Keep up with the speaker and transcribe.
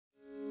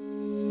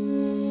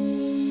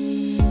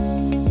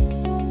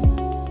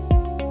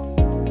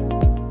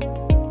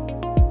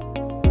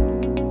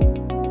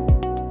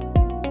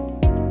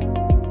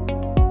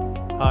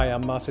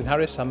I'm Martin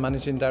Harris. I'm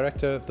Managing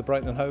Director of the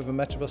Brighton and Hove and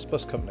Metrobus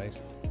bus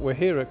companies. We're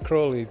here at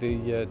Crawley,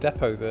 the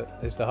depot that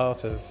is the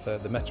heart of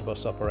the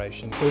Metrobus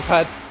operation. We've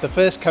had the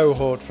first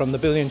cohort from the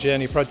Billion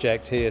Journey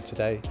project here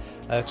today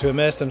to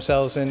immerse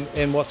themselves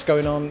in what's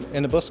going on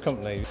in a bus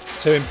company,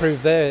 to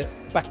improve their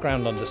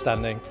background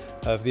understanding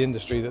of the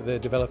industry that they're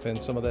developing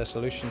some of their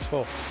solutions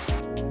for.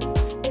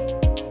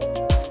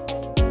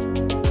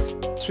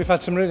 So we've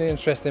had some really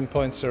interesting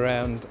points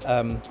around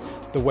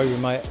the way we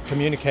might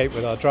communicate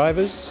with our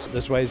drivers.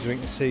 There's ways we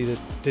can see that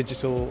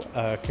digital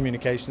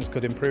communications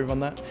could improve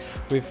on that.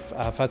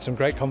 I've had some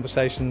great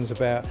conversations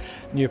about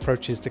new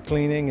approaches to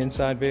cleaning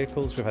inside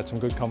vehicles. We've had some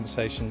good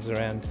conversations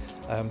around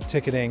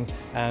ticketing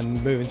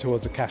and moving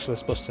towards a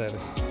cashless bus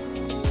service.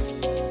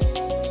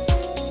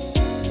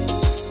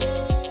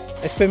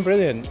 It's been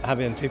brilliant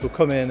having people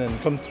come in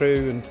and come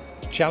through and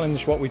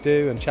challenge what we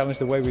do and challenge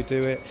the way we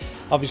do it.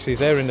 Obviously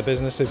they're in the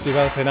business of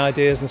developing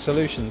ideas and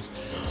solutions,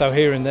 so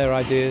hearing their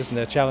ideas and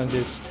their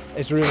challenges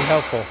is really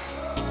helpful.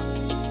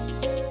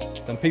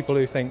 And people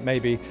who think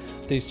maybe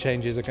these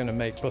changes are going to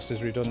make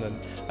buses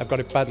redundant have got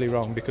it badly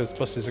wrong, because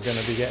buses are going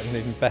to be getting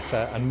even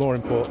better and more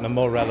important and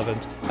more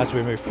relevant as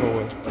we move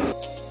forward.